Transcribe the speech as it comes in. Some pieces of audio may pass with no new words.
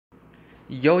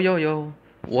Yo,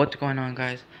 what's going on,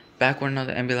 guys? Back with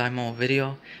another NBA Live Mobile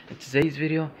video. In today's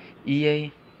video,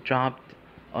 EA dropped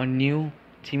a new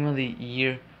Team of the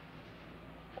Year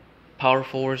Power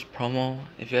Forwards promo.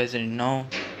 If you guys didn't know,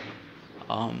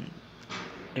 um,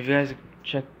 if you guys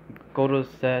go to the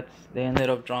sets, they ended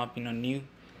up dropping a new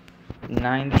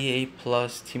 98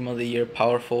 plus Team of the Year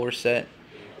Power Forward set,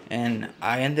 and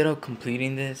I ended up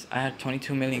completing this. I had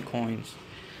 22 million coins.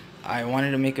 I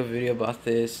wanted to make a video about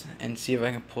this and see if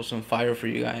I can pull some fire for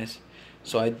you guys.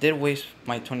 So I did waste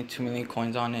my 22 million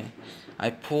coins on it.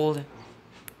 I pulled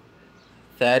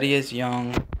Thaddeus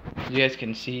Young. As you guys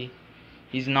can see,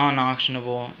 he's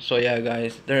non-auctionable. So yeah,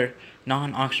 guys, they're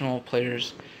non-auctionable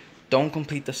players. Don't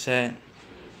complete the set.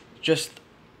 Just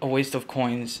a waste of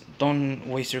coins. Don't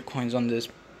waste your coins on this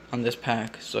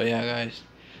pack. So yeah, guys,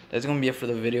 that's gonna be it for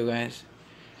the video, guys.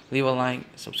 Leave a like,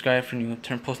 subscribe for new,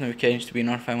 turn post notifications to be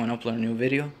notified when I upload a new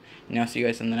video, and I'll see you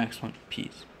guys in the next one.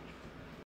 Peace.